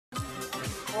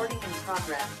Recording in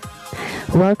progress.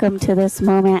 Welcome to this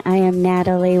moment. I am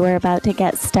Natalie. We're about to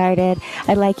get started.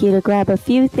 I'd like you to grab a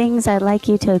few things. I'd like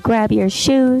you to grab your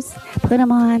shoes, put them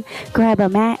on, grab a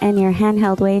mat and your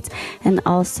handheld weights, and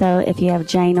also if you have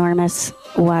ginormous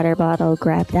water bottle,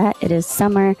 grab that. It is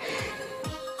summer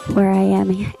where I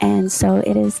am, and so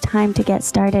it is time to get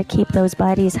started. Keep those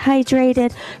bodies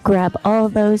hydrated, grab all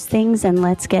those things, and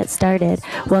let's get started.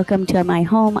 Welcome to my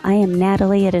home. I am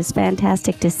Natalie. It is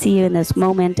fantastic to see you in this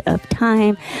moment of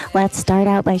time. Let's start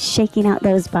out by shaking out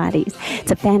those bodies.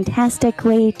 It's a fantastic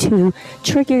way to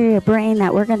trigger your brain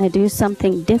that we're going to do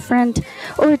something different,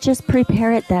 or just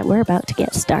prepare it that we're about to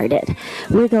get started.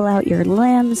 Wiggle out your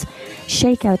limbs,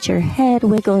 shake out your head,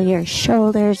 wiggle your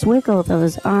shoulders, wiggle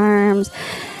those arms,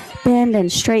 bend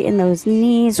and straighten those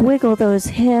knees, wiggle those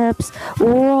hips,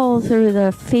 roll through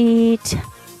the feet.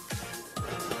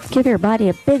 Give your body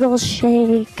a big ol'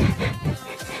 shake.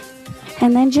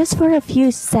 And then just for a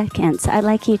few seconds, I'd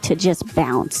like you to just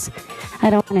bounce. I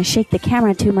don't want to shake the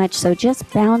camera too much, so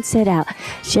just bounce it out.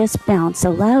 Just bounce.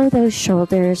 Allow those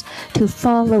shoulders to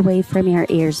fall away from your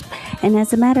ears. And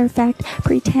as a matter of fact,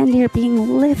 pretend you're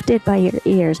being lifted by your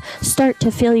ears. Start to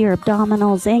feel your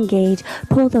abdominals engage.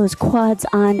 Pull those quads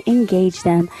on, engage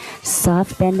them.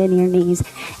 Soft bend in your knees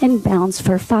and bounce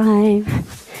for 5,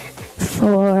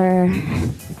 4,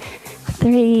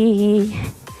 3,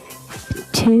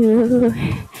 2,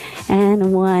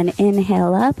 and 1.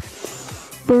 Inhale up.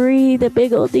 Breathe a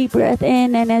big old deep breath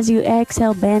in, and as you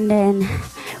exhale, bend in.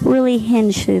 Really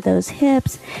hinge through those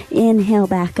hips. Inhale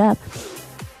back up.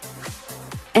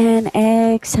 And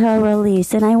exhale,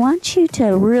 release. And I want you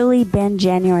to really bend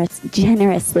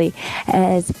generously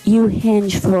as you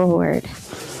hinge forward.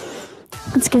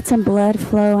 Let's get some blood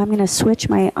flow. I'm going to switch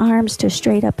my arms to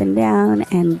straight up and down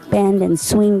and bend and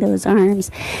swing those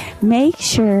arms. Make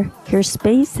sure your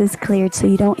space is cleared so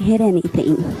you don't hit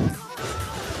anything.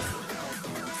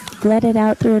 Let it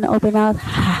out through an open mouth.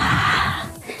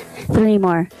 3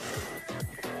 more.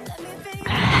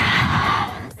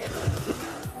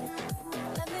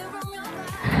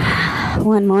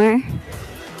 One more.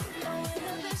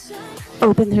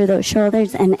 Open through those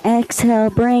shoulders and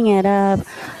exhale. Bring it up.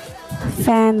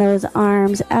 Fan those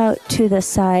arms out to the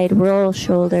side. Roll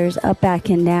shoulders up, back,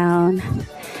 and down.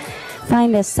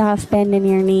 Find a soft bend in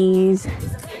your knees.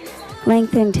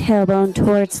 Lengthen tailbone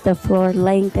towards the floor.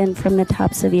 Lengthen from the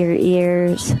tops of your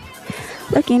ears.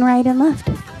 Looking right and left.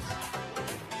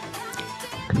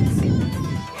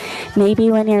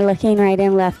 Maybe when you're looking right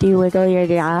and left, you wiggle your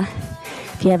jaw.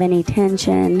 If you have any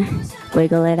tension,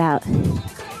 wiggle it out.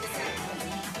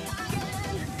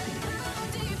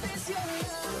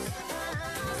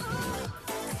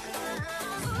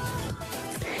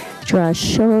 Draw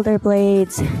shoulder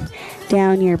blades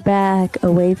down your back,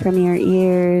 away from your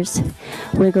ears.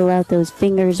 Wiggle out those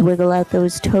fingers, wiggle out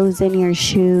those toes in your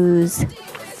shoes.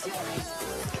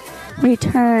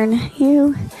 Return.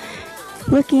 You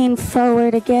looking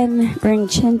forward again, bring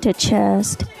chin to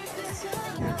chest.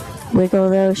 Wiggle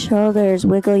those shoulders,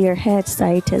 wiggle your head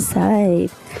side to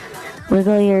side.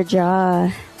 Wiggle your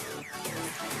jaw.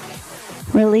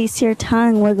 Release your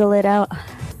tongue, wiggle it out.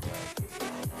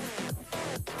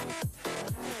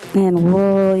 And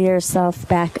roll yourself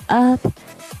back up.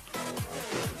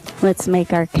 Let's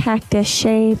make our cactus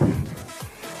shape.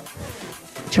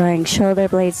 Drawing shoulder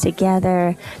blades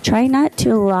together. Try not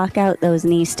to lock out those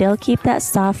knees. Still keep that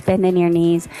soft bend in your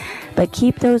knees, but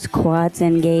keep those quads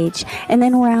engaged. And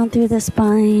then round through the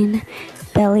spine.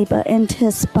 Belly button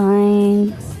to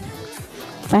spine.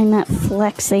 Find that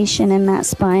flexation in that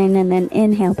spine, and then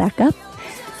inhale back up.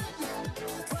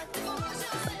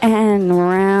 And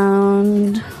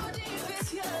round.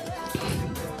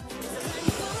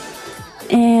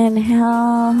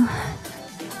 Inhale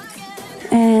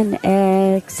and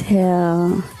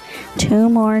exhale. 2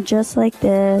 more just like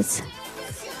this.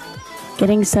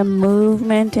 Getting some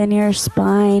movement in your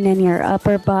spine and your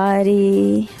upper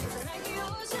body.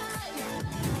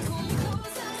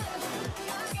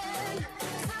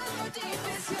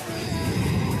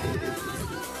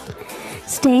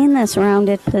 Stay in this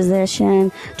rounded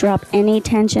position. Drop any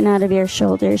tension out of your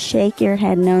shoulders. Shake your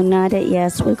head. No, nod it.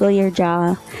 Yes. Wiggle your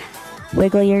jaw.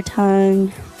 Wiggle your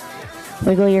tongue.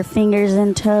 Wiggle your fingers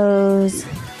and toes.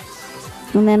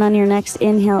 And then on your next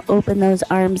inhale, open those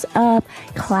arms up.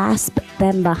 Clasp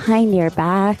them behind your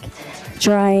back.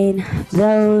 Drawing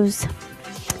those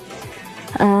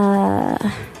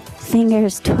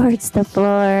fingers towards the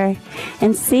floor.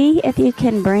 And see if you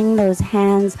can bring those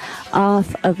hands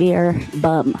off of your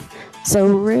bum. So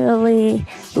really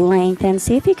lengthen.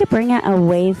 See if you could bring it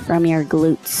away from your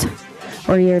glutes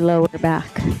or your lower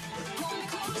back.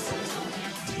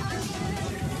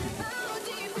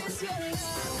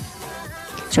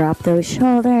 Drop those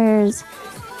shoulders.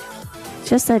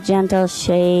 Just a gentle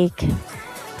shake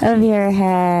of your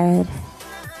head.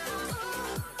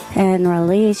 And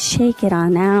release, shake it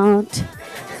on out.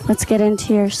 Let's get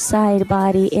into your side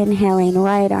body. Inhaling,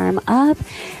 right arm up.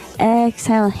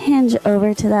 Exhale, hinge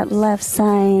over to that left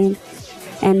side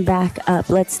and back up.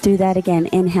 Let's do that again.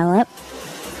 Inhale up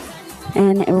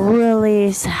and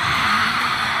release.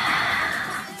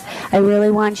 I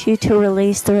really want you to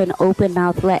release through an open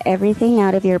mouth. Let everything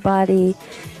out of your body.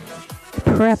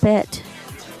 Prep it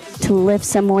to lift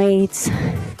some weights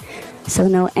so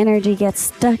no energy gets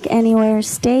stuck anywhere.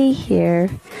 Stay here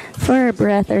for a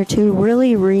breath or two,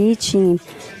 really reaching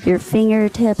your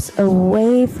fingertips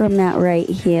away from that right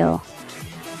heel.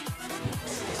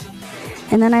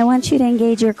 And then I want you to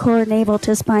engage your core, navel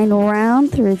to spine,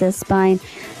 round through the spine.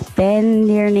 Bend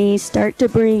your knees. Start to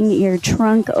bring your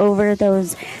trunk over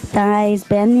those thighs.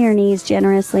 Bend your knees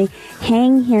generously.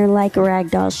 Hang here like a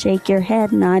ragdoll. Shake your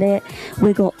head, nod it.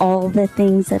 Wiggle all the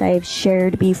things that I've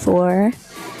shared before.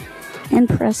 And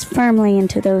press firmly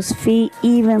into those feet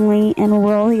evenly and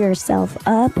roll yourself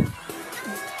up.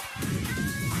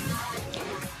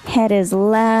 Head is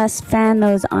last. Fan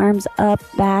those arms up,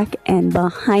 back, and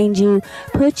behind you.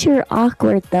 Put your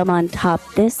awkward thumb on top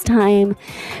this time.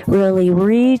 Really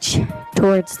reach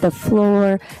towards the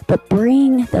floor, but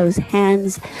bring those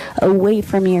hands away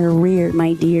from your rear,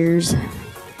 my dears.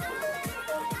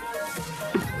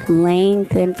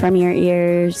 Lengthen from your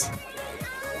ears.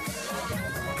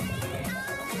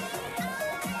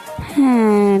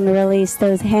 And release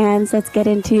those hands. Let's get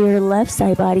into your left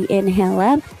side body. Inhale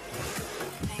up.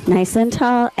 Nice and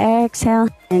tall. Exhale.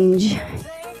 Hinge.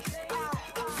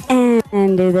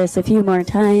 And do this a few more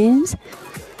times.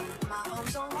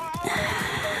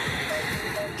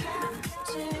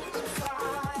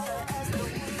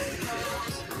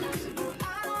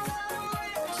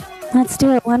 Let's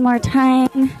do it one more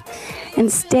time.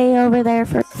 And stay over there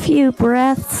for a few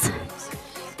breaths.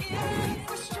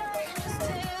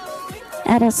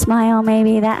 Add a smile,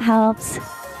 maybe that helps.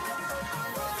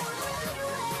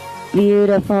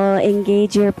 Beautiful.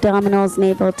 Engage your abdominals,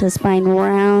 navel to spine,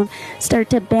 round. Start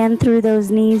to bend through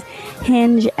those knees.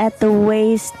 Hinge at the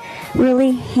waist.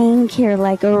 Really hang here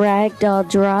like a rag doll.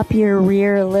 Drop your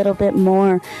rear a little bit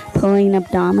more, pulling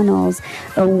abdominals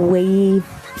away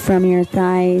from your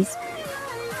thighs.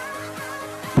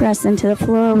 Press into the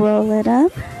floor, roll it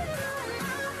up.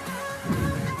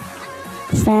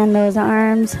 Fan those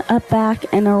arms up, back,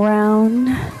 and around.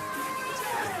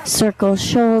 Circle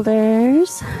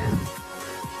shoulders.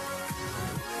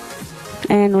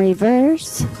 And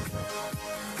reverse.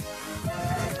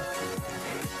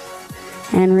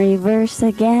 And reverse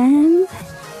again.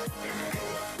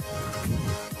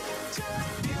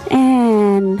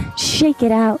 And shake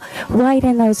it out.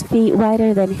 Widen those feet,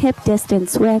 wider than hip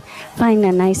distance width. Find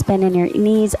a nice bend in your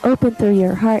knees. Open through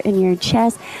your heart and your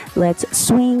chest. Let's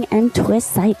swing and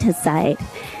twist side to side.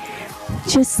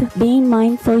 Just being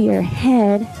mindful your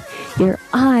head, your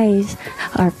eyes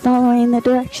are following the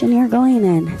direction you're going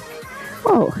in.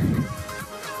 Whoa.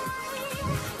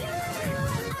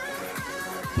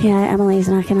 Yeah, Emily's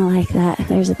not going to like that.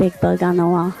 There's a big bug on the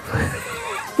wall.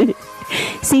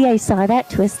 See, I saw that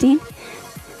twisting.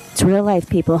 It's real life,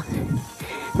 people.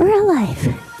 Real life.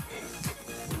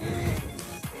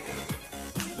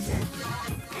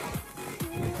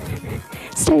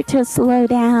 Start to slow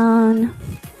down.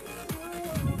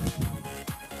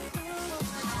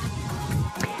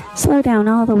 Slow down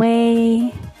all the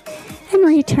way. And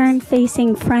return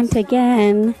facing front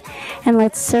again. And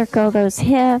let's circle those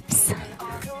hips.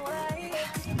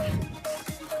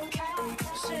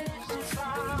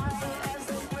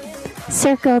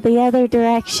 Circle the other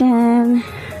direction.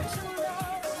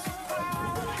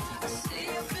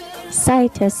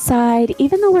 Side to side.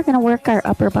 Even though we're going to work our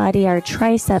upper body, our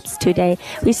triceps today,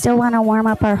 we still want to warm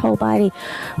up our whole body.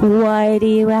 Why do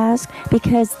you ask?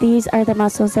 Because these are the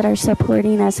muscles that are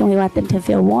supporting us and we want them to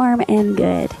feel warm and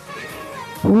good.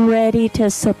 Ready to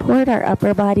support our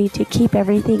upper body to keep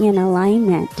everything in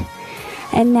alignment.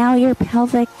 And now your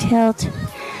pelvic tilt.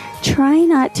 Try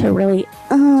not to really,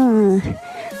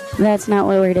 that's not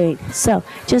what we're doing. So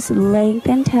just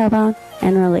lengthen tailbone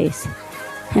and release.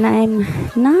 And I'm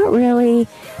not really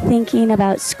thinking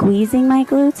about squeezing my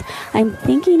glutes. I'm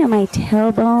thinking of my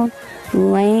tailbone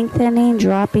lengthening,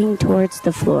 dropping towards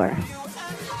the floor.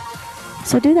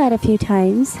 So do that a few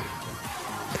times.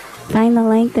 Find the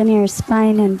length in your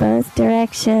spine in both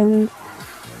directions.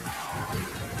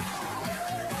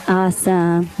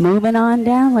 Awesome. Moving on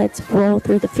down. Let's roll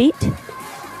through the feet.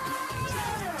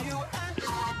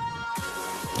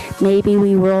 Maybe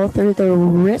we roll through the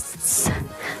wrists,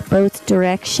 both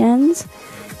directions.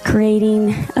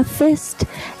 creating a fist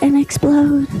and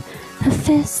explode, a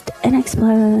fist and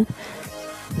explode.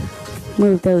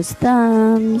 Move those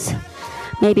thumbs.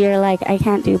 Maybe you're like, I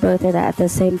can't do both of that at the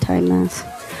same time, Miss.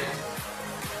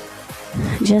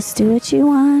 Just do what you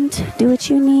want, do what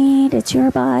you need, it's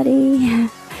your body.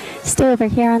 Stay over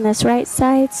here on this right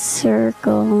side,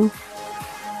 circle.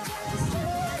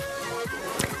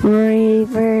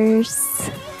 Reverse.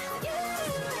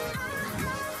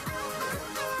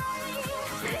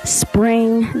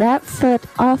 Spring that foot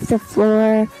off the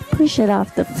floor, push it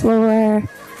off the floor.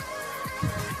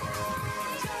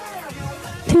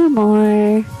 2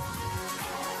 more.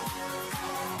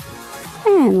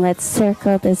 And let's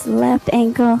circle this left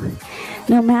ankle.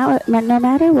 No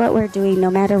matter what we're doing,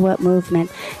 no matter what movement,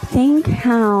 think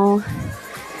how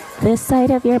this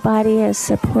side of your body is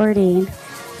supporting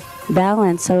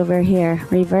balance over here.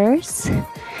 Reverse.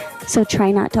 So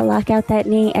try not to lock out that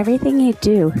knee. Everything you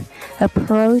do,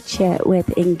 approach it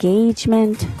with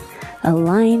engagement,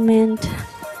 alignment.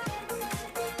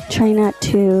 Try not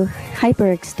to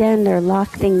hyperextend or lock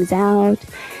things out,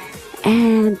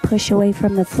 and push away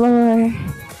from the floor.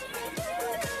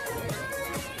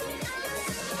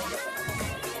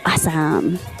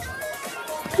 Awesome.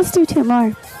 Let's do 2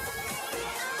 more.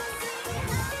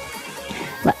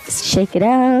 Let's shake it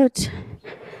out.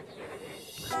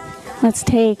 Let's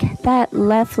take that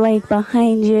left leg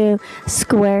behind you,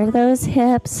 square those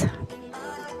hips,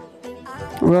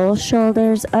 roll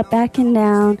shoulders up, back, and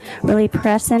down. Really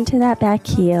press into that back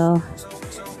heel.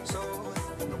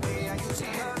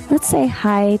 Let's say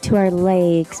hi to our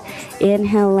legs.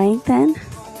 Inhale, lengthen.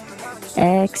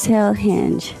 Exhale,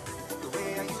 hinge.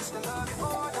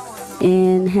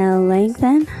 Inhale,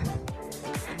 lengthen.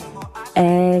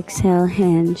 Exhale,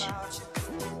 hinge.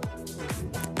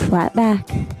 Flat back.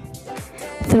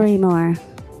 3 more.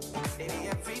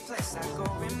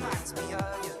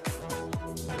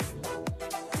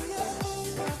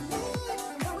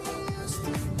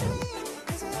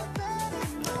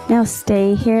 Now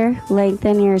stay here,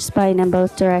 lengthen your spine in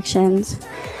both directions,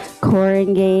 core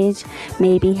engaged,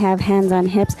 maybe have hands on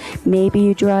hips, maybe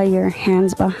you draw your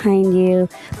hands behind you,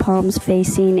 palms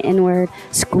facing inward,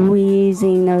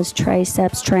 squeezing those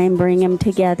triceps, try and bring them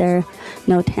together,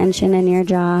 no tension in your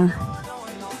jaw.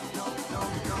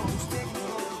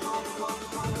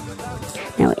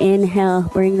 Now inhale,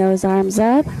 bring those arms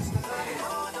up,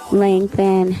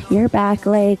 lengthen your back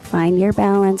leg, find your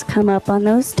balance, come up on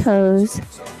those toes.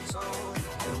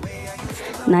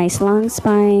 Nice long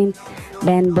spine,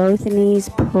 bend both knees,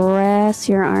 press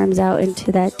your arms out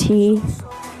into that T.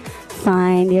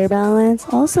 Find your balance,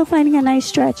 also finding a nice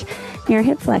stretch in your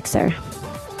hip flexor.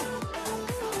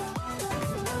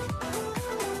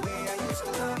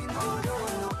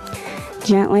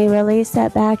 Gently release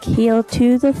that back heel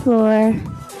to the floor.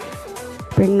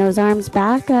 Bring those arms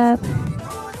back up.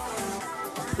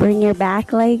 Bring your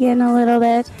back leg in a little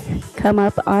bit. Come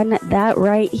up on that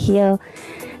right heel.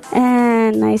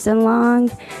 And nice and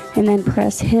long, and then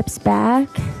press hips back.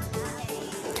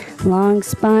 Long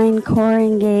spine, core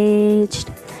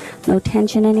engaged, no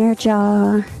tension in your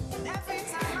jaw.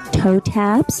 Toe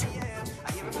taps.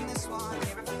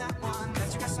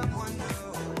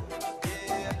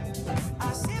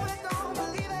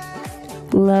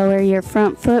 Lower your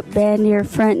front foot, bend your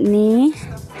front knee.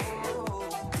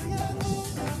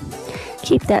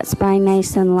 Keep that spine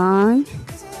nice and long.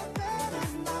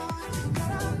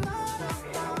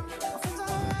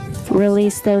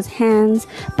 Release those hands,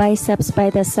 biceps by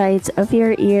the sides of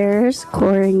your ears,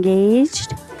 core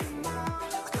engaged.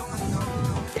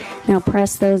 Now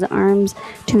press those arms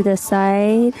to the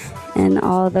side and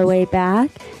all the way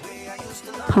back.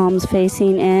 Palms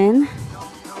facing in.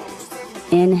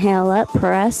 Inhale up,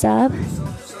 press up.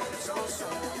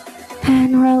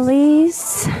 And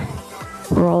release.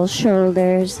 Roll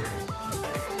shoulders.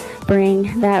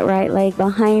 Bring that right leg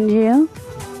behind you.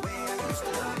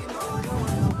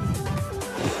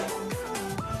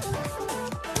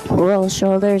 Roll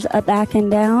shoulders up, back,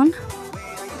 and down.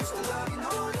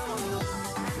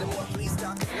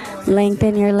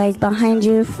 Lengthen your leg behind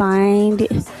you. Find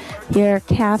your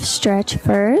calf stretch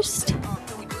first.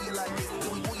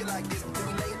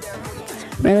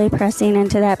 Really pressing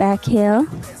into that back heel.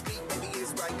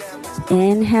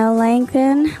 Inhale,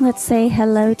 lengthen. Let's say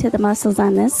hello to the muscles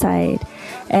on this side.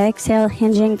 Exhale,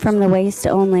 hinging from the waist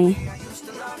only.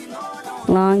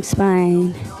 Long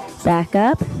spine. Back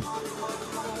up.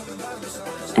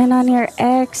 And on your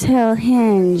exhale,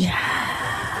 hinge.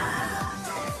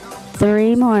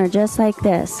 3 more, just like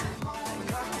this.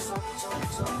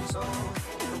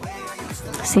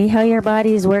 See how your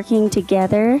body is working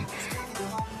together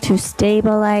to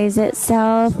stabilize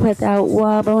itself without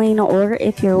wobbling, or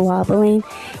if you're wobbling,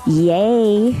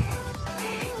 yay!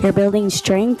 You're building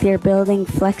strength, you're building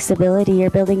flexibility, you're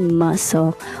building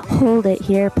muscle. Hold it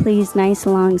here, please. Nice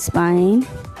long spine.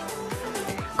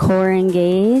 Core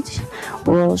engage.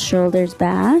 Roll shoulders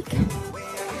back.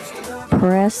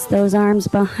 Press those arms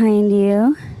behind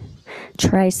you.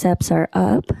 Triceps are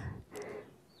up.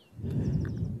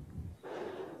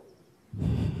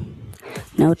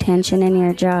 No tension in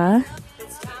your jaw.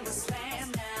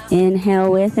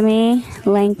 Inhale with me.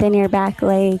 Lengthen your back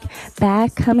leg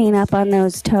back, coming up on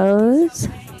those toes.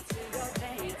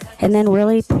 And then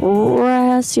really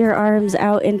press your arms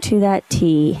out into that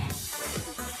T.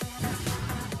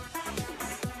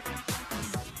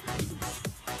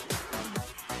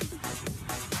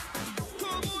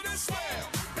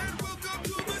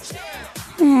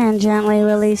 And gently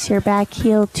release your back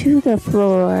heel to the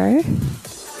floor.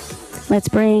 Let's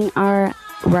bring our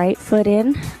right foot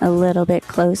in a little bit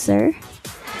closer.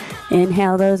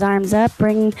 Inhale those arms up.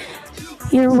 Bring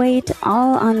your weight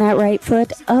all on that right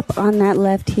foot, up on that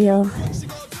left heel.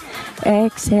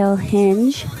 Exhale,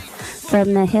 hinge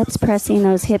from the hips, pressing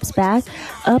those hips back,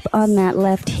 up on that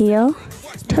left heel.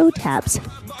 Toe taps.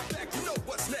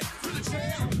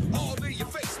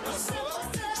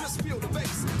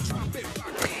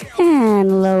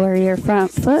 And lower your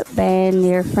front foot, bend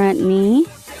your front knee.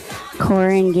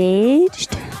 Core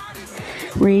engaged.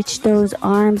 Reach those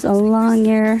arms along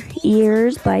your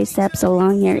ears, biceps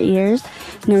along your ears.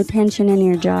 No tension in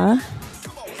your jaw.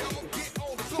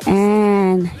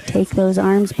 And take those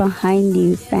arms behind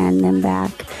you, fan them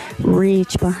back.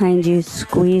 Reach behind you,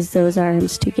 squeeze those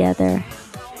arms together.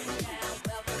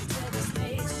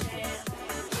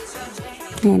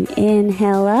 And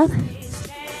inhale up.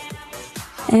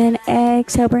 And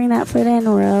exhale, bring that foot in,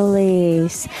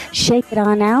 release. Shake it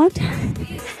on out.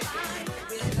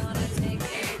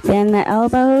 Bend the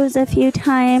elbows a few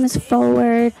times,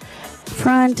 forward,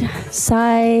 front,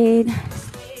 side,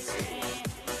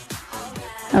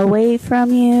 away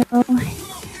from you.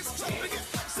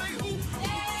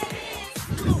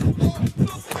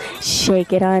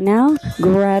 Shake it on out,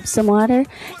 grab some water,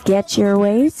 get your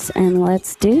weights, and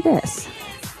let's do this.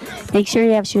 Make sure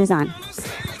you have shoes on.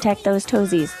 Protect those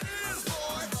toesies.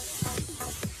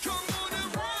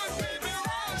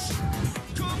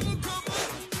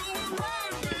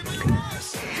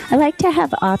 I like to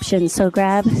have options, so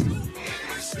grab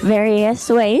various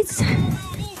weights.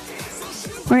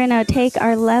 We're going to take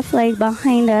our left leg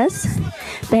behind us,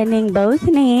 bending both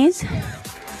knees,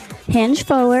 hinge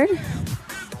forward.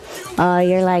 Oh,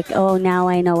 you're like, oh, now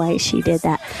I know why she did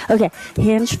that. Okay,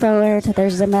 hinge forward.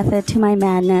 There's a method to my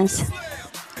madness.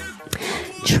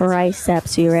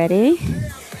 Triceps, you ready?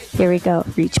 Here we go.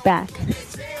 Reach back.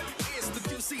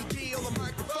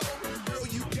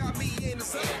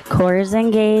 Cores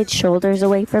engaged, shoulders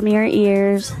away from your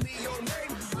ears.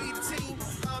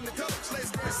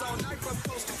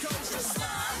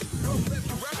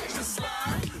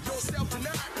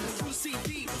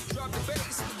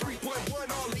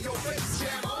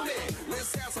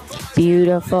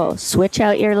 Beautiful. Switch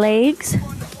out your legs.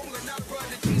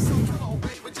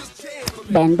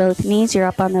 Bend both knees. You're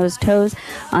up on those toes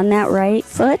on that right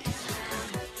foot.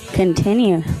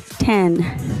 Continue. 10,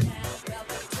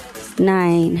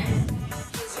 9,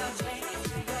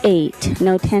 8.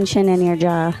 No tension in your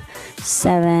jaw.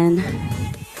 7,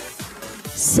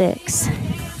 6,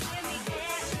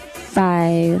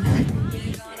 5,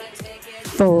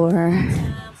 4,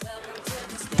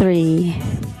 3,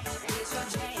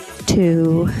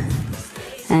 2,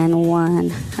 and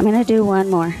 1. I'm going to do one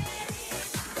more.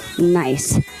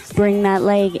 Nice. Bring that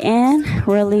leg in.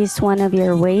 Release one of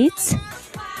your weights.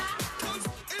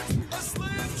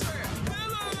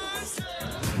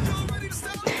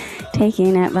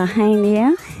 Taking it behind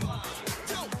you.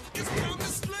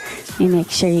 You make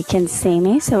sure you can see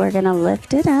me, so we're going to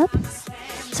lift it up.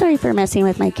 Sorry for messing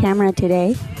with my camera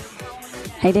today.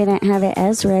 I didn't have it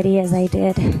as ready as I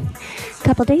did a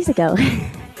couple days ago.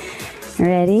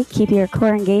 Ready? Keep your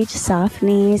core engaged, soft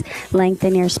knees,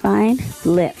 lengthen your spine,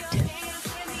 lift.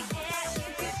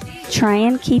 Try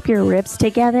and keep your ribs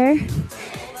together.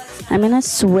 I'm going to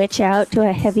switch out to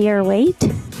a heavier weight.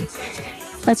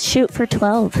 Let's shoot for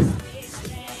 12.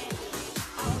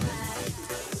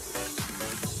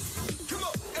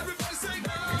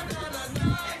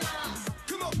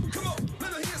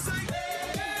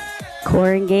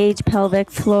 Core engaged, pelvic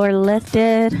floor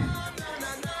lifted.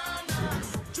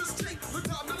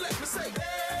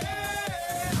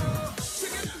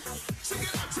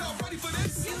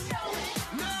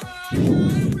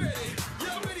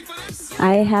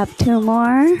 I have 2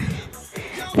 more.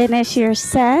 Finish your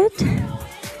set.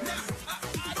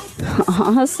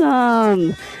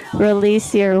 Awesome.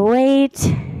 Release your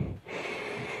weight.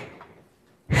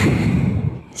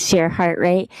 Is your heart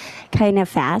rate kind of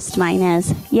fast? Mine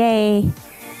is. Yay.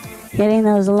 Getting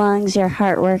those lungs, your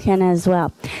heart working as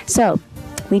well. So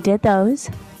we did those.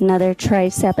 Another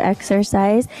tricep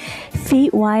exercise.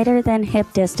 Feet wider than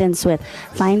hip distance width.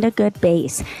 Find a good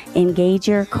base. Engage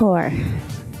your core.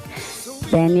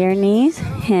 Bend your knees,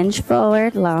 hinge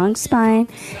forward, long spine,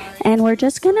 and we're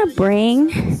just going to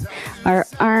bring our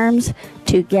arms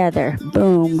together.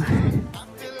 Boom.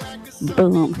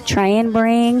 Boom. Try and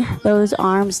bring those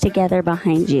arms together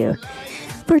behind you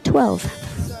for 12.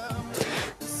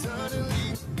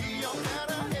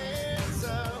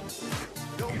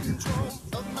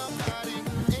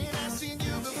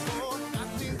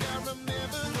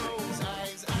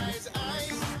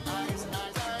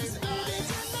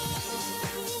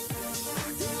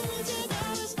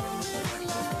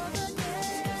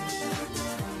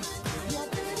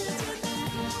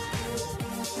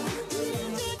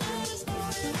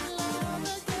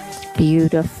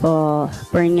 Beautiful.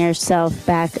 Bring yourself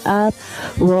back up.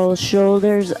 Roll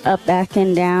shoulders up, back,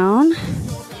 and down.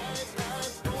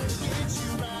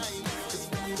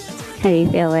 How are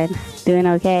you feeling? Doing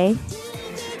okay?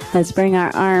 Let's bring our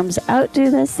arms out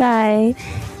to the side.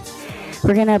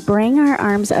 We're going to bring our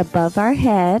arms above our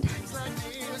head.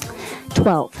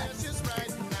 12.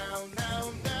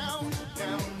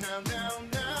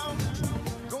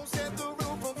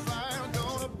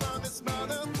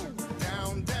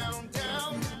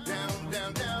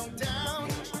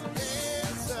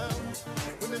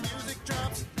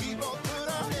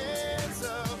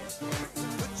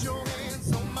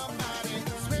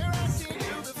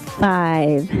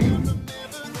 Five,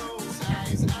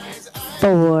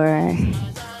 4,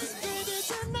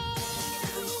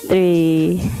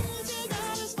 3,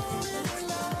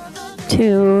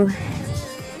 2,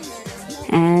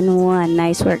 and 1.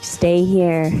 Nice work. Stay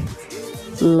here.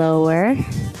 Lower,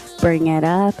 bring it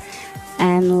up,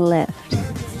 and lift.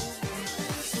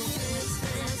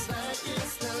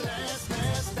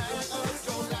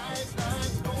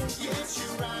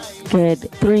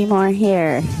 Good. 3 more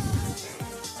here.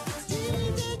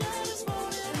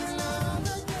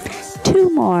 2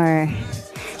 more.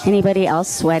 Anybody else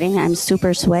sweating? I'm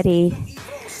super sweaty.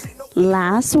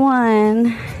 Last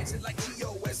one.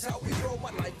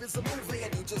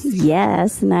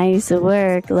 Yes, nice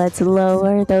work. Let's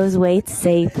lower those weights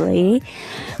safely.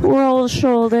 Roll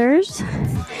shoulders.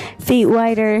 Feet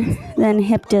wider than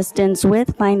hip distance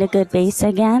width. Find a good base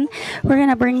again. We're going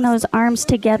to bring those arms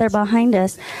together behind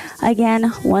us. Again,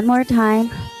 one more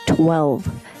time. 12.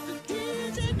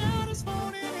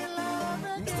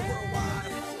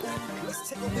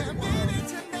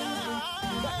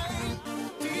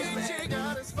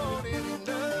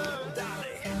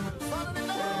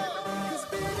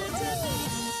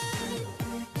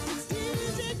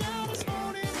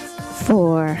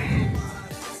 Four,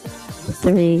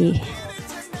 3,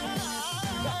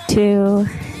 2,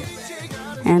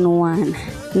 and 1.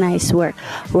 Nice work.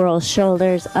 Roll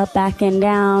shoulders up, back, and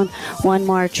down. One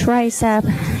more tricep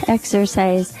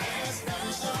exercise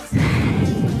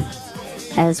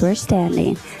as we're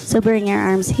standing. So bring your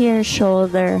arms here,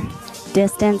 shoulder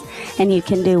distance, and you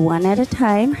can do one at a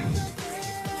time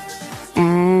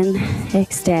and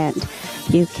extend.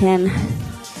 You can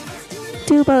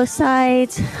do both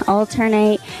sides,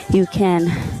 alternate. You can,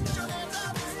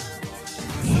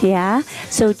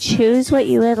 so choose what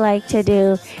you would like to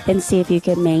do and see if you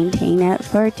can maintain it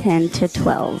for 10 to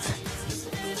 12.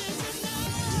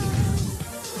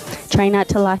 Try not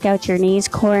to lock out your knees,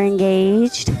 core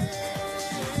engaged.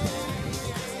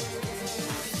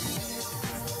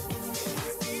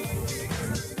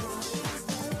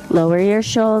 Lower your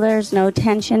shoulders, no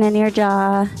tension in your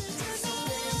jaw.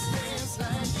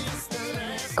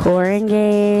 Core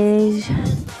engaged.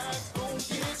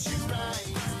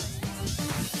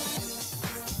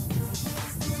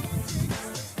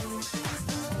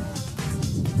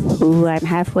 Ooh, I'm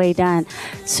halfway done.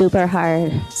 Super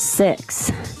hard. 6.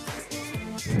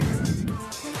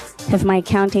 If my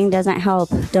counting doesn't help,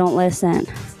 don't listen.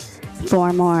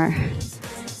 4 more.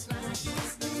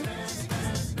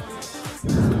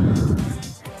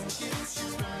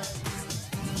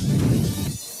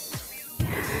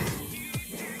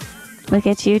 Look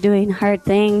at you doing hard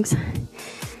things.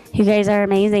 You guys are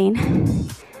amazing.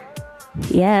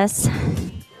 Yes.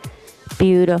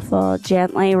 Beautiful.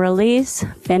 Gently release.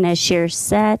 Finish your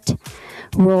set.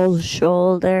 Roll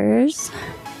shoulders.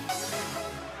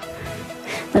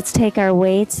 Let's take our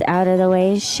weights out of the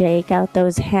way. Shake out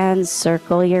those hands.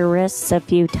 Circle your wrists a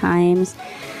few times.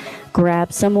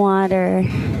 Grab some water.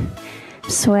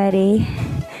 Sweaty.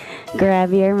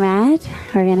 Grab your mat.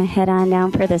 We're going to head on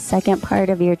down for the second part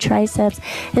of your triceps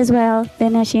as well,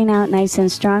 finishing out nice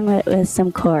and strong with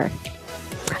some core.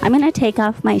 I'm going to take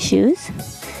off my shoes.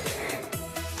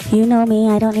 You know me,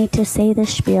 I don't need to say the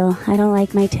spiel. I don't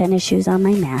like my tennis shoes on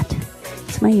my mat.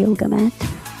 It's my yoga mat.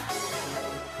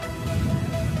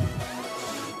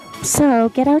 So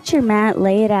get out your mat,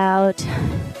 lay it out.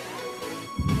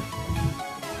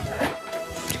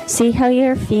 See how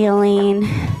you're feeling.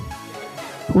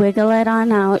 Wiggle it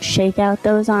on out. Shake out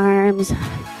those arms.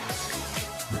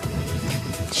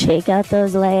 Shake out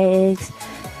those legs.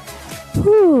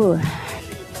 Whew.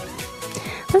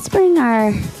 Let's bring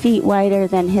our feet wider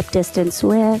than hip distance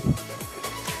width.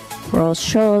 Roll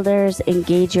shoulders.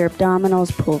 Engage your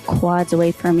abdominals. Pull quads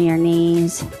away from your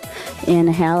knees.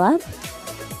 Inhale up.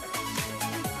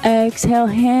 Exhale,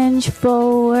 hinge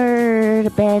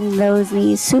forward. Bend those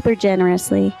knees super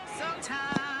generously.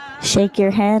 Shake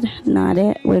your head, nod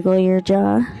it, wiggle your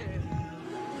jaw.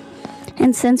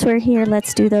 And since we're here,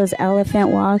 let's do those elephant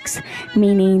walks,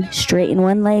 meaning straighten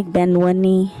one leg, bend one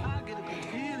knee,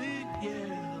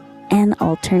 and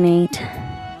alternate.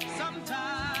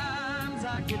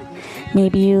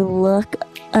 Maybe you look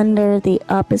under the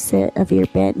opposite of your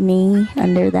bent knee,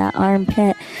 under that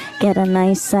armpit. Get a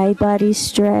nice side body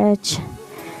stretch.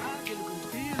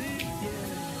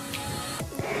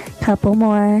 Couple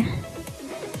more.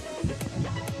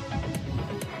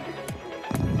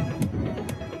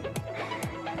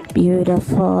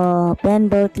 Beautiful. Bend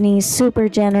both knees super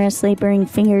generously. Bring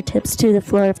fingertips to the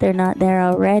floor if they're not there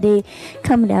already.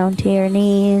 Come down to your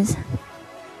knees.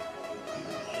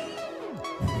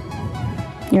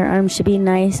 Your arms should be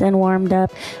nice and warmed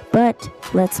up, but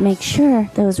let's make sure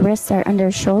those wrists are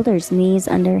under shoulders, knees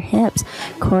under hips,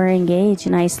 core engaged,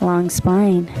 nice long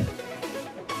spine.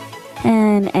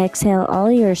 And exhale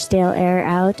all your stale air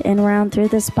out and round through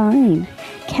the spine.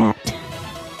 Cat.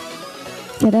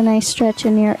 Get a nice stretch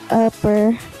in your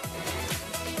upper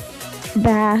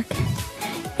back.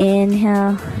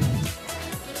 Inhale.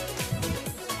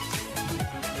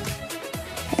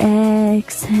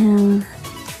 Exhale.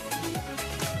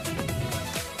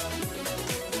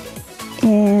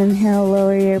 Inhale,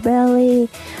 lower your belly.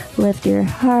 Lift your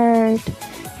heart,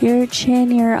 your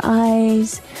chin, your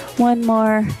eyes. One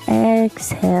more.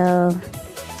 Exhale.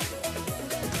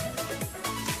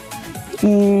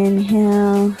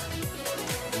 Inhale.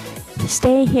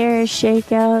 Stay here,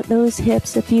 shake out those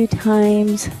hips a few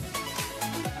times.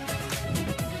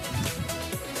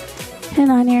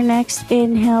 And on your next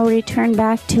inhale, return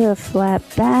back to a flat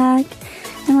back.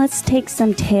 And let's take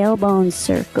some tailbone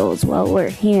circles while we're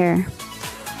here.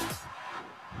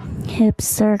 Hip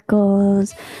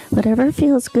circles, whatever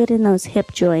feels good in those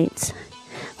hip joints.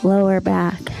 Lower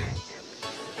back.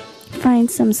 Find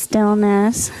some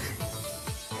stillness.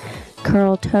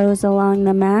 Curl toes along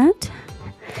the mat.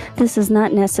 This is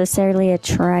not necessarily a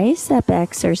tricep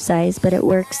exercise, but it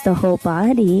works the whole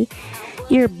body.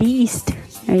 You're a beast.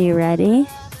 Are you ready?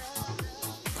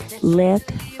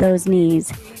 Lift those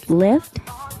knees. Lift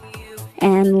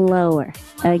and lower.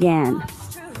 Again.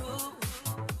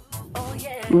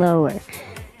 Lower.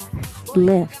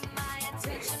 Lift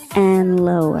and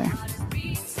lower.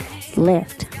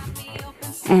 Lift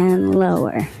and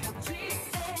lower.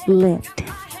 Lift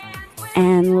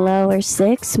and lower.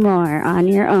 6 more on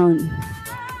your own.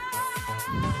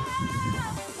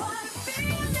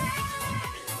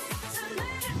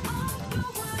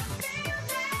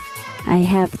 I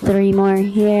have 3 more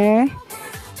here.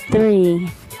 3.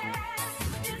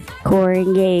 Core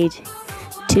engage.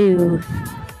 2.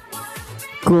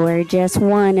 Gorgeous.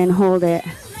 1 and hold it.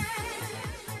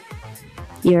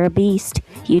 You're a beast.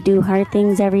 You do hard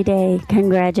things every day.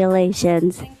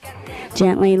 Congratulations.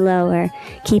 Gently lower.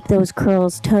 Keep those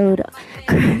curls toed,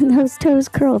 those toes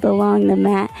curled along the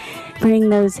mat. Bring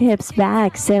those hips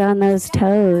back. Sit on those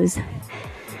toes.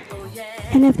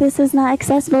 And if this is not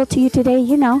accessible to you today,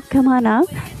 you know, come on up.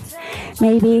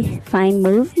 Maybe find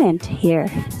movement here.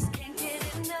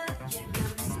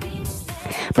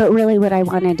 But really what I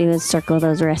want to do is circle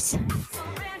those wrists.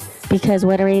 Because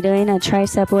what are we doing? A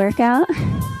tricep workout?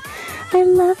 I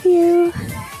love you.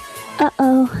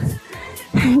 Uh-oh.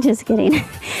 I'm just kidding.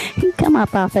 Come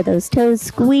up off of those toes.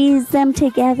 Squeeze them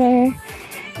together.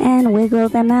 And wiggle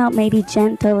them out. Maybe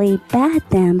gently bat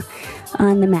them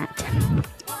on the mat.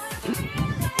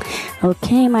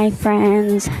 Okay, my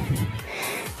friends.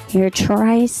 Your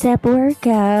tricep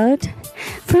workout.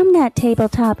 From that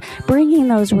tabletop, bringing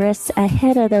those wrists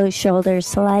ahead of those shoulders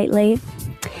slightly.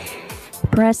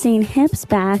 Pressing hips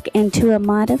back into a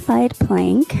modified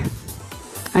plank.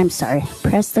 I'm sorry,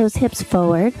 press those hips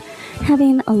forward.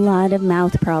 Having a lot of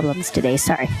mouth problems today,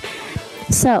 sorry.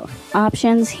 So,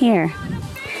 options here.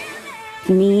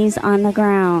 Knees on the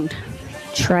ground.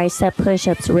 Tricep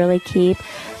push-ups. Really keep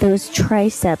those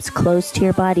triceps close to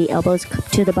your body, elbows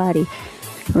to the body.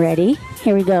 Ready?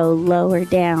 Here we go. Lower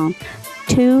down.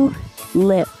 2,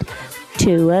 lift.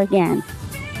 2 again.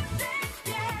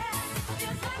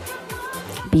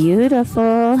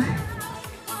 Beautiful.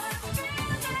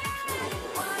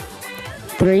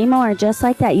 3 more, just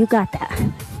like that. You got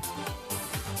that.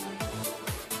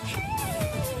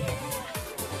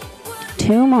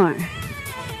 2 more.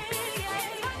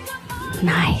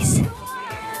 Nice.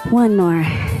 1 more.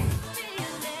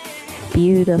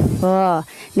 Beautiful.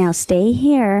 Now stay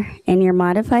here in your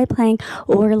modified plank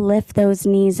or lift those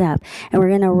knees up. And we're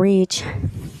going to reach.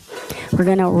 We're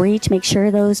going to reach. Make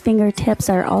sure those fingertips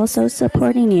are also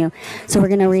supporting you. So we're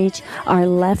going to reach our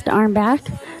left arm back,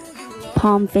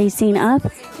 palm facing up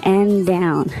and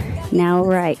down. Now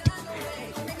right.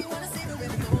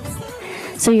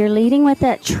 So you're leading with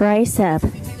that tricep.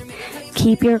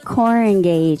 Keep your core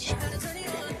engaged.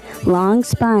 Long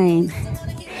spine.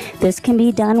 This can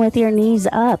be done with your knees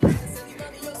up.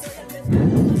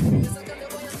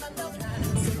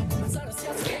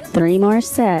 Three more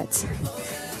sets.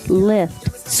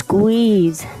 Lift,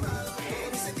 squeeze.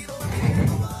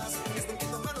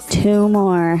 2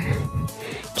 more.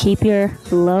 Keep your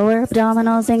lower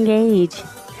abdominals engaged.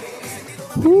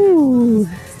 Woo.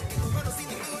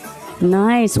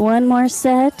 Nice. 1 more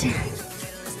set.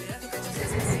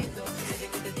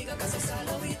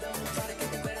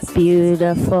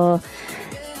 Beautiful.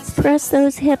 Press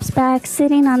those hips back,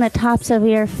 sitting on the tops of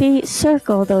your feet.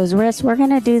 Circle those wrists. We're going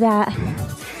to do that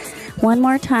 1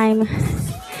 more time.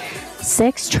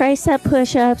 6 tricep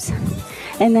push-ups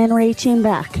and then reaching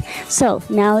back. So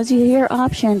now is your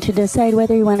option to decide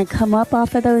whether you want to come up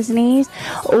off of those knees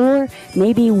or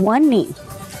maybe 1 knee.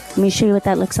 Let me show you what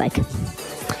that looks like.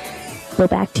 Go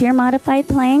back to your modified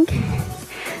plank.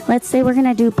 Let's say we're going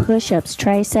to do push-ups,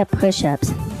 tricep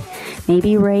push-ups.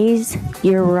 Maybe raise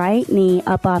your right knee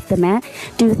up off the mat.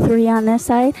 Do 3 on this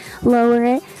side. Lower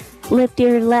it. Lift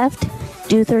your left.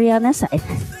 Do 3 on this side.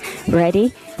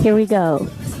 Ready? Here we go.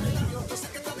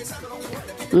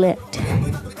 Lift.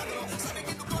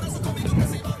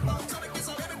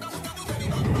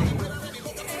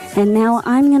 And now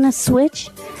I'm going to switch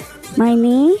my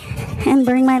knee and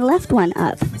bring my left one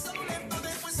up.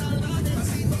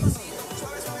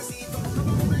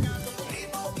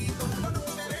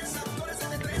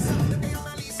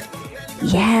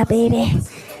 Yeah, baby.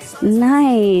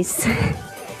 Nice.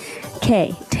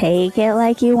 Okay, take it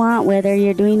like you want, whether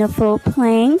you're doing a full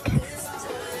plank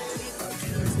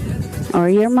or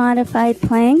your modified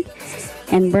plank,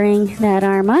 and bring that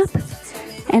arm up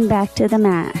and back to the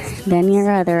mat. Then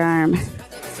your other arm.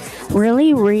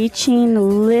 Really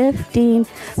reaching, lifting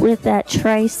with that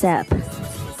tricep.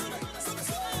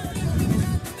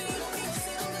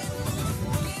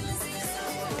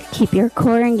 Keep your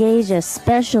core engaged,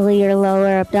 especially your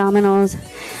lower abdominals.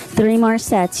 3 more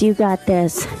sets. You got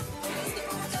this.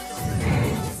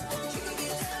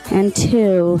 And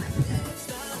 2.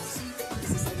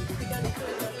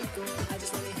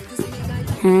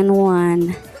 And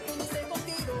 1.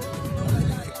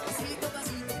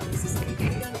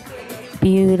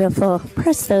 Beautiful.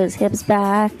 Press those hips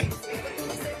back.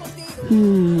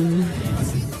 Now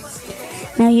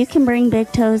you can bring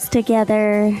big toes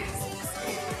together.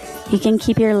 You can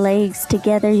keep your legs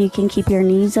together. You can keep your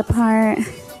knees apart.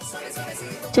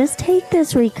 Just take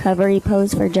this recovery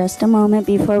pose for just a moment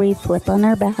before we flip on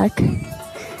our back.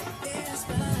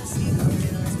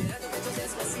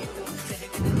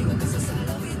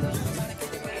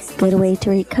 Good way to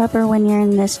recover when you're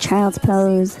in this child's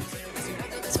pose.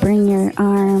 Just bring your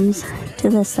arms to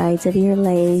the sides of your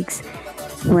legs,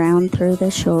 round through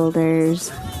the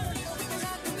shoulders.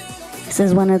 This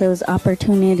is one of those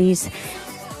opportunities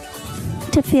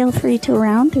to feel free to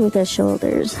round through the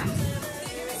shoulders.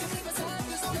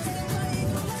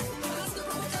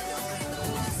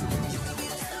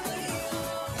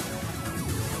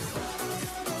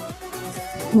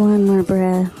 One more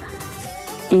breath.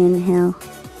 Inhale.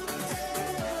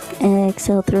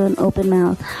 Exhale through an open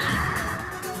mouth.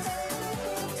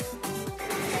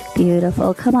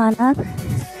 Beautiful. Come on up.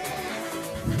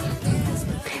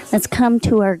 Let's come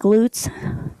to our glutes.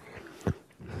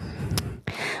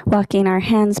 Walking our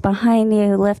hands behind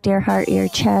you. Lift your heart, your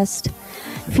chest.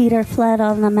 Feet are flat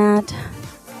on the mat.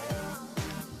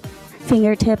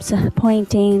 Fingertips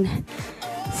pointing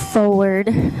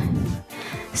forward.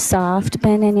 Soft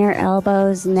bend in your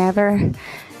elbows. Never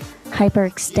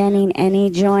hyperextending any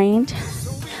joint.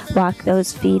 Walk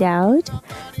those feet out.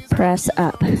 Press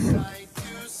up.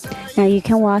 Now you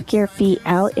can walk your feet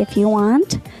out if you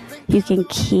want. You can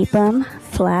keep them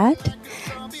flat.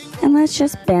 And let's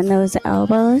just bend those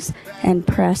elbows and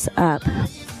press up.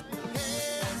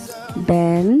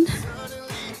 Bend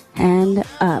and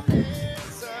up.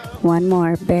 One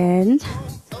more. Bend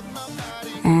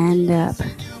and up.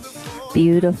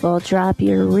 Beautiful. Drop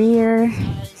your rear.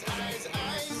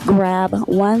 Grab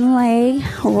one leg.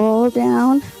 Roll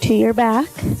down to your back.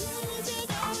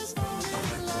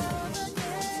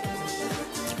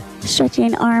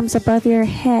 Stretching arms above your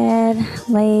head,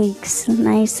 legs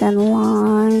nice and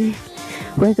long.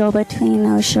 Wiggle between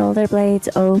those shoulder blades,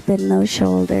 open those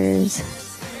shoulders.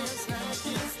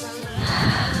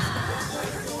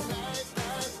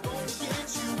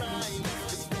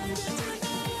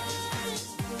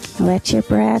 Let your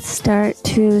breath start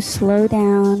to slow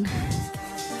down.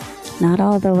 Not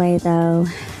all the way though.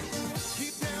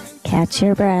 Catch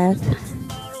your breath.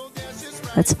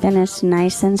 Let's finish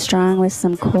nice and strong with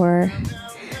some core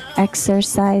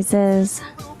exercises.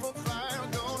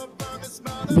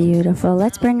 Beautiful.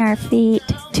 Let's bring our feet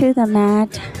to the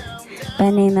mat,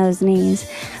 bending those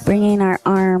knees, bringing our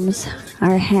arms,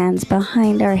 our hands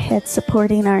behind our head,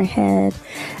 supporting our head,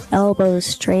 elbows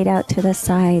straight out to the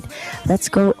side. Let's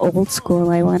go old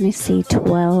school. I want to see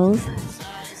 12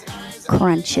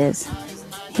 crunches.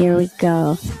 Here we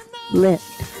go.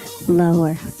 Lift,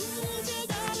 lower.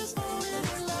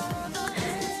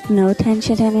 No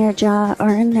tension in your jaw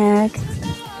or neck.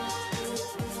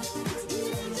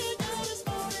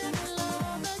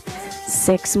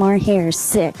 Six more here.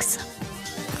 6,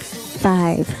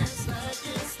 5,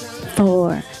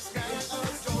 4,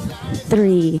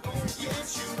 3,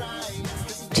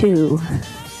 2,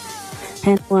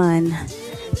 and 1.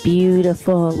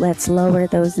 Beautiful. Let's lower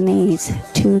those knees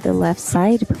to the left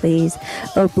side, please.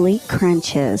 Oblique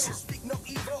crunches.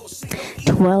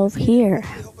 12 here.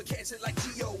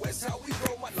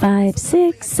 5,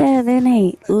 6, 7,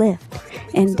 8. Lift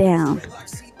and down.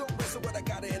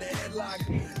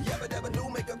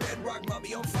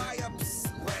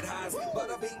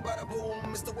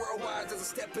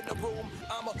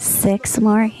 Six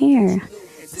more here.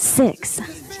 6,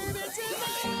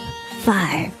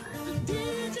 5,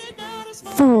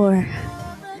 4,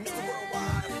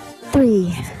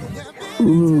 3,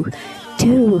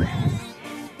 2,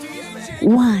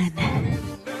 1.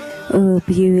 Ooh,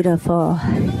 beautiful.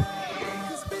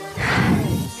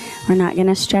 We're not going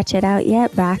to stretch it out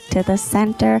yet. Back to the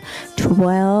center.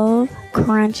 12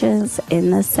 crunches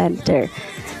in the center.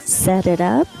 Set it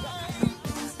up.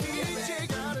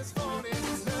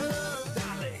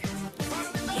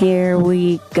 Here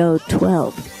we go.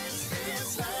 12.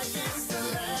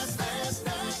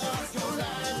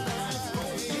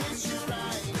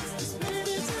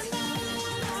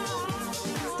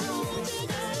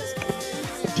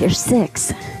 Here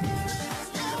 6,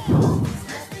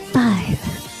 5,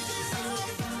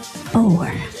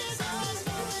 4,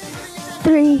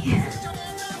 3,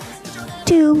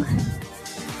 2,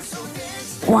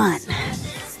 1.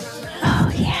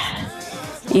 Oh yeah.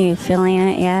 You feeling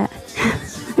it yet?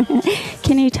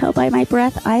 Can you tell by my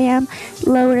breath I am?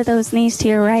 Lower those knees to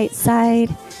your right side.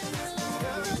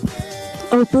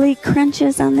 Oblique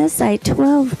crunches on this side.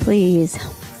 12, please.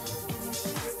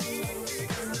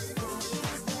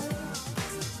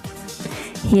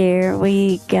 Here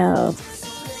we go.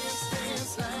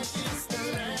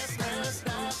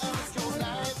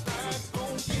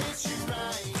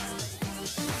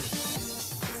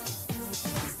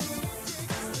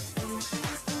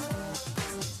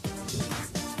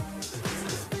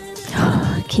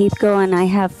 Keep going. I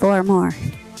have 4 more.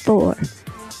 4,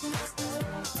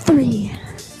 3,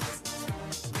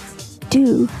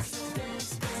 2,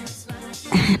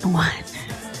 and 1.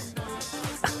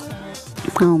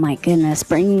 Oh my goodness.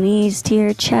 Bring knees to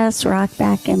your chest. Rock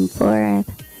back and forth.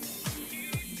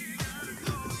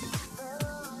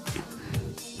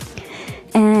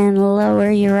 And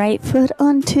lower your right foot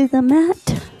onto the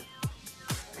mat.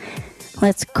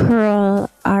 Let's curl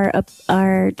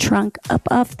our trunk up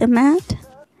off the mat.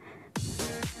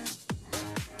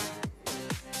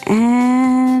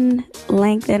 And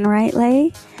lengthen right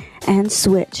leg. And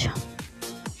switch.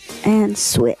 And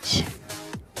switch.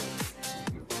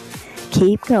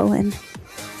 Keep going.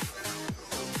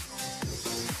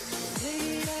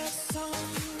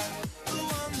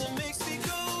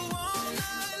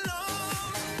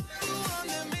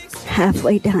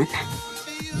 Halfway done.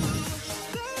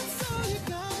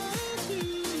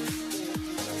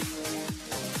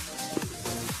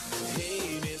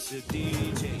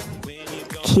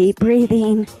 Keep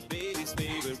breathing.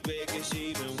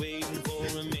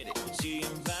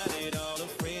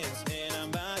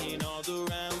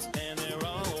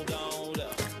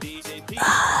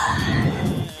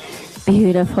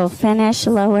 Beautiful finish.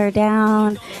 Lower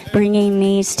down, bringing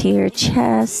knees to your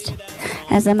chest.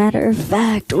 As a matter of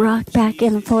fact, rock back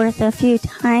and forth a few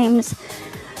times.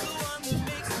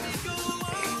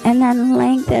 And then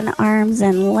lengthen arms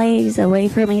and legs away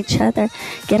from each other.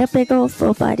 Get a big old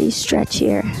full body stretch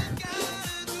here.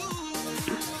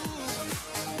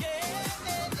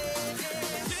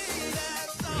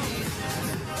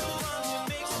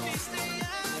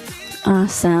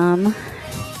 Awesome.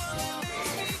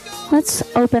 Let's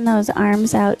open those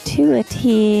arms out to a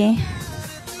T.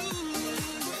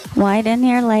 Widen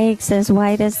your legs as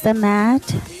wide as the mat.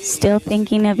 Still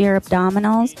thinking of your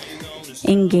abdominals.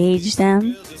 Engage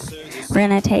them. We're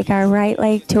going to take our right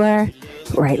leg to our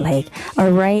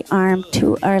right arm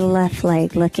to our left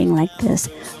leg, looking like this.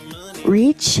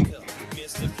 Reach,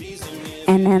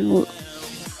 and then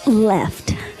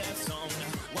left.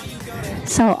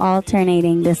 So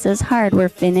alternating. This is hard. We're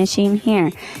finishing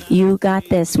here. You got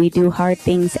this. We do hard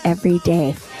things every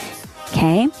day.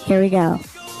 Okay, here we go.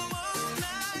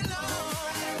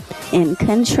 In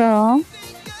control.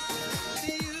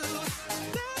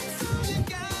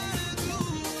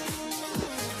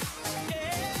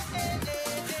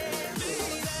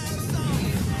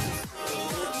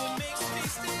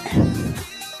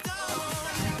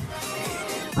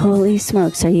 Holy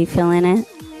smokes, are you feeling it?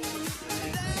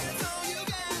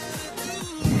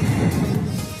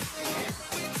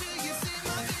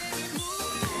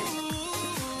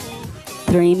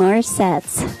 Three more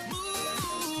sets.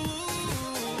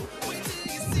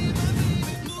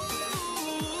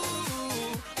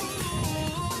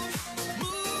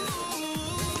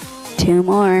 Two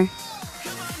more.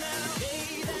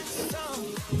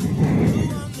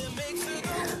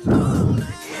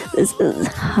 This is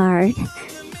hard.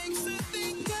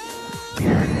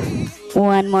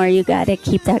 One more. You got to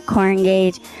keep that core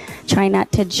engaged. Try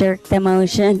not to jerk the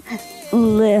motion.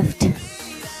 Lift.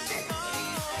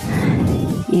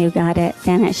 You got it.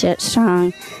 Finish it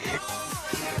strong.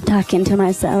 Talking to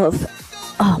myself.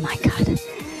 Oh my God.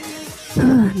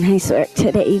 Oh, nice work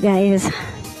today, you guys.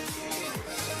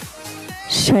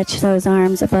 Stretch those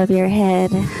arms above your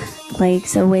head.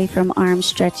 Legs away from arms.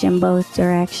 Stretch in both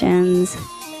directions.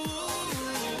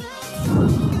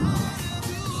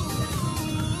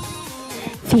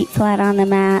 Feet flat on the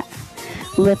mat.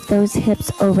 Lift those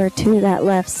hips over to that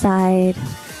left side.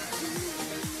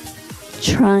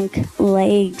 Trunk,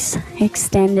 legs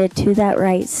extended to that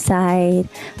right side.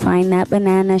 Find that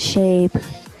banana shape.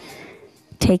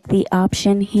 Take the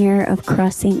option here of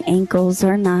crossing ankles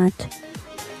or not.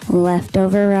 Left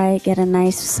over right. Get a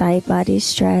nice side body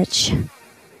stretch.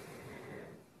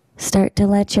 Start to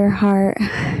let your heart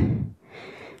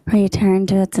return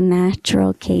to its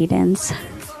natural cadence.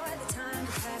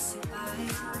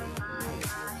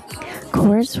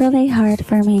 Core is really hard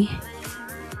for me.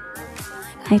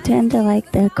 I tend to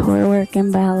like the core work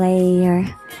in ballet or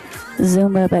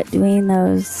Zumba, but doing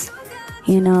those,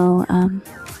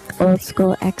 old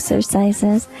school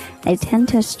exercises, I tend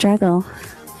to struggle.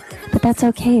 But that's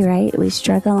okay, right? We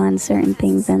struggle on certain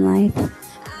things in life.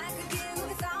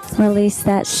 Release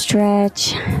that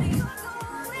stretch.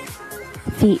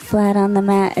 Feet flat on the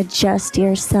mat. Adjust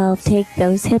yourself. Take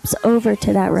those hips over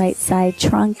to that right side.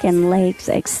 Trunk and legs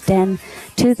extend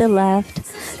to the left.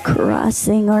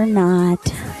 Crossing or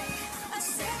not.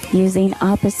 Using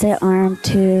opposite arm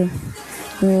to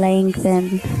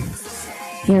lengthen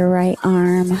your right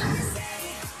arm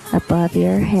above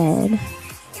your head.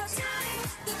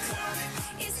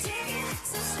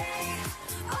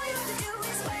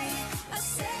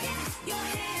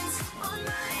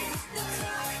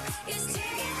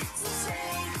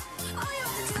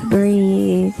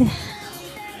 Breathe.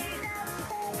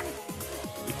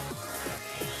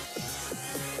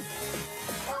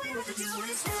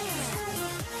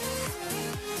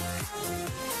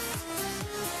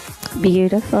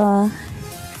 Beautiful.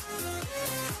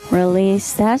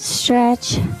 Release that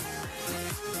stretch.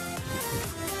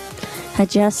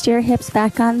 Adjust your hips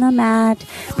back on the mat.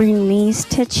 Bring knees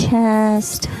to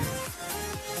chest.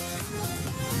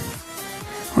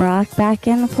 Rock back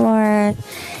and forth.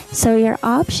 So your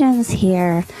options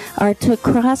here are to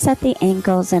cross at the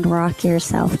ankles and rock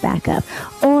yourself back up.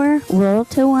 Or roll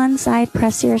to one side,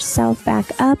 press yourself back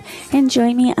up, and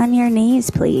join me on your knees,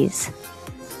 please.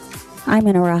 I'm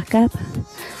going to rock up.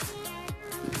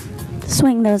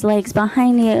 Swing those legs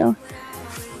behind you.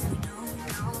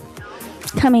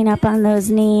 Coming up on those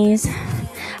knees.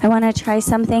 I want to try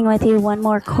something with you, one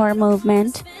more core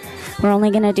movement. We're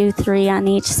only going to do 3 on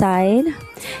each side.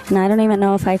 And I don't even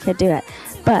know if I could do it.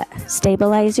 But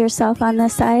stabilize yourself on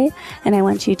this side, and I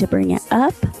want you to bring it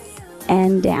up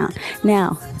and down.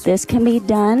 Now, this can be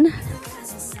done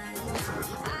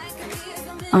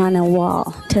on a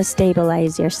wall to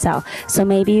stabilize yourself. So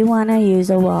maybe you want to use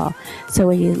a wall. So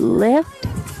you lift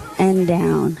and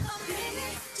down.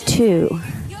 2,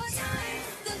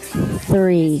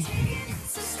 3.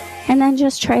 And then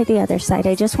just try the other side.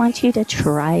 I just want you to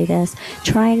try this.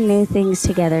 Trying new things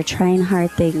together. Trying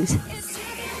hard things.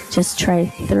 Just try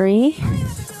 3.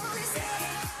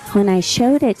 When I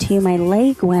showed it to you, my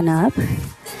leg went up.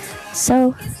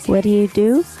 So what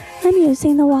do? I'm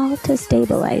using the wall to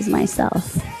stabilize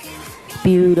myself.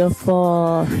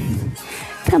 Beautiful.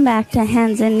 Come back to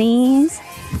hands and knees.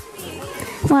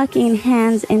 Walking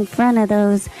hands in front of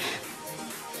those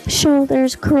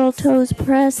shoulders, curl toes,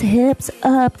 press hips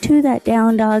up to that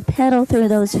down dog. Pedal through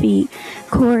those feet.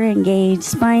 Core engaged.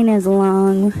 Spine is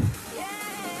long.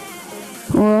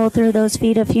 Roll through those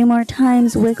feet a few more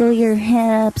times. Wiggle your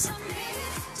hips.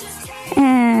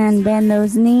 And bend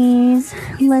those knees.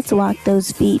 Let's walk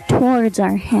those feet towards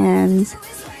our hands.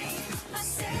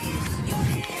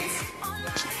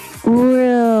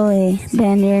 Really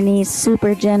bend your knees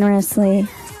super generously.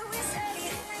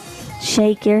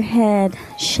 Shake your head.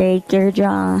 Shake your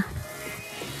jaw.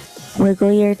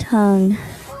 Wiggle your tongue.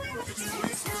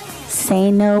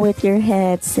 Say no with your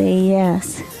head. Say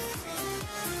yes.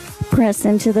 Press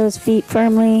into those feet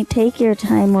firmly. Take your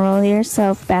time. Roll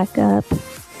yourself back up.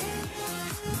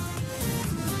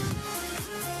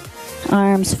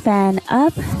 Arms fan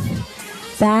up,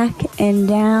 back and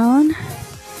down.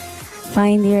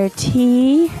 Find your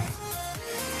T.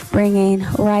 Bringing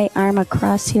right arm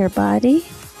across your body.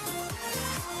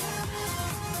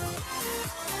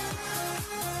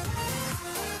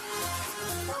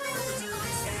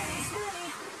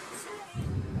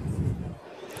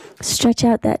 Stretch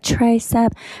out that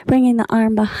tricep, bringing the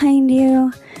arm behind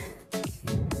you.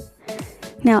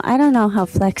 Now, I don't know how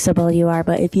flexible you are,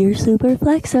 but if you're super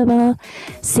flexible,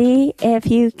 see if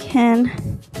you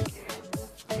can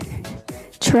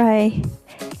try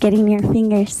getting your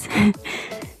fingers.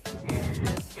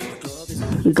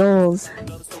 Goals.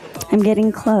 I'm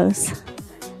getting close.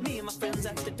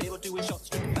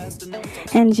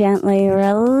 And gently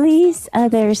release,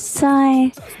 other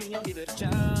side.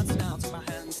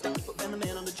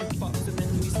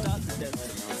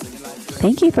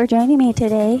 Thank you for joining me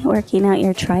today, working out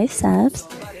your triceps.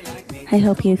 I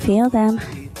hope you feel them.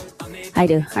 I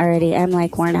do already. I'm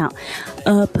like worn out.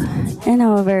 Up and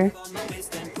over.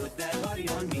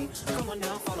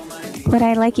 What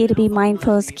I'd like you to be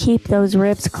mindful is keep those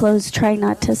ribs closed. Try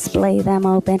not to splay them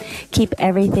open. Keep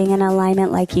everything in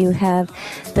alignment like you have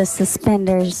the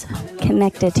suspenders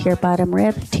connected to your bottom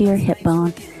rib, to your hip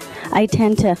bone. I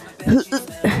tend to...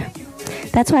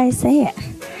 That's why I say it.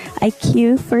 I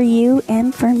cue for you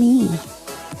and for me.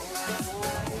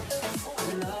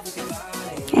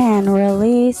 And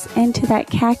release into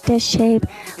that cactus shape.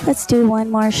 Let's do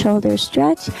one more shoulder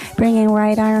stretch. Bringing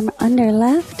right arm under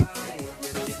left.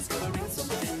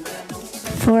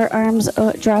 Forearms,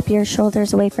 drop your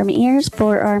shoulders away from ears.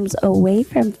 Forearms away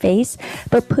from face.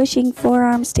 But pushing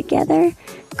forearms together.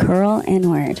 Curl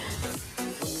inward.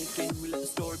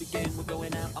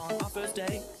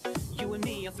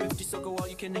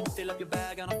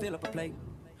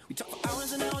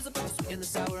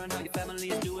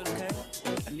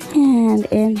 And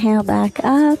inhale back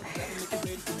up.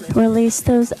 Release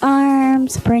those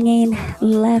arms, bringing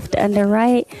left under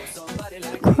right,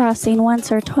 crossing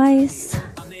once or twice,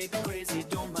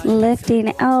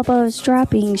 lifting elbows,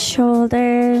 dropping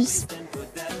shoulders,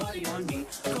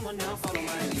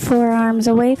 forearms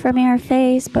away from your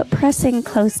face, but pressing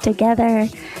close together,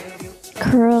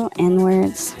 curl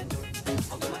inwards.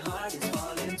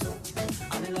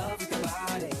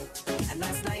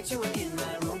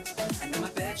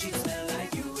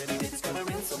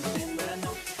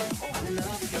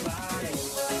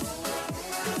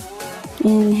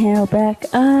 Inhale back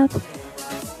up.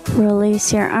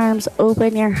 Release your arms.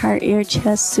 Open your heart, your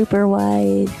chest super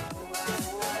wide.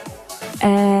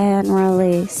 And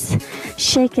release.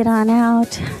 Shake it on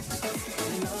out.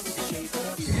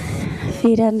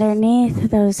 Feet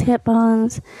underneath those hip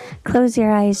bones. Close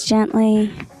your eyes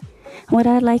gently. What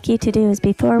I'd like you to do is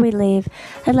before we leave,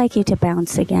 I'd like you to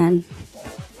bounce again.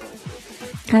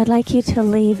 I'd like you to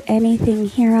leave anything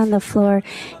here on the floor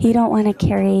you don't want to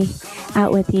carry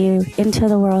out with you into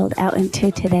the world, out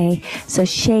into today. So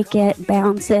shake it,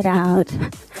 bounce it out,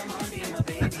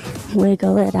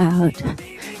 wiggle it out,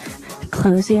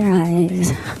 close your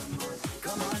eyes.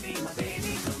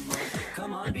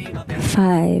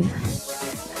 5,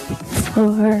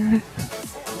 4,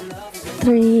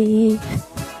 3,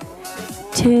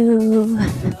 2,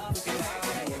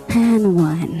 and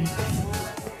 1.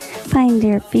 Find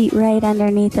your feet right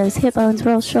underneath those hip bones.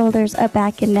 Roll shoulders up,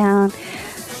 back, and down.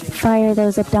 Fire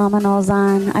those abdominals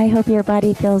on. I hope your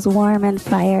body feels warm and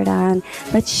fired on.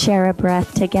 Let's share a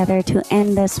breath together to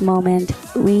end this moment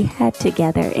we had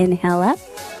together. Inhale up.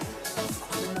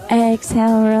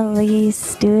 Exhale,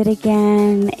 release. Do it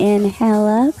again. Inhale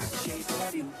up.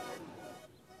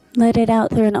 Let it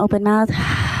out through an open mouth.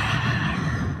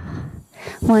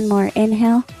 One more.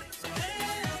 Inhale.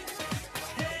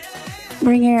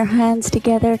 Bring your hands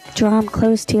together. Draw them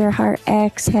close to your heart.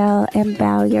 Exhale and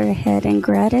bow your head in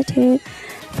gratitude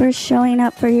for showing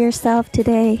up for yourself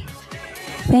today.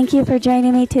 Thank you for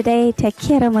joining me today. Te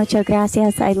quiero mucho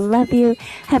gracias. I love you.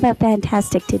 Have a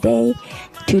fantastic today.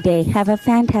 Have a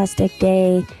fantastic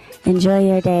day. Enjoy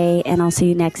your day, and I'll see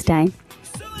you next time.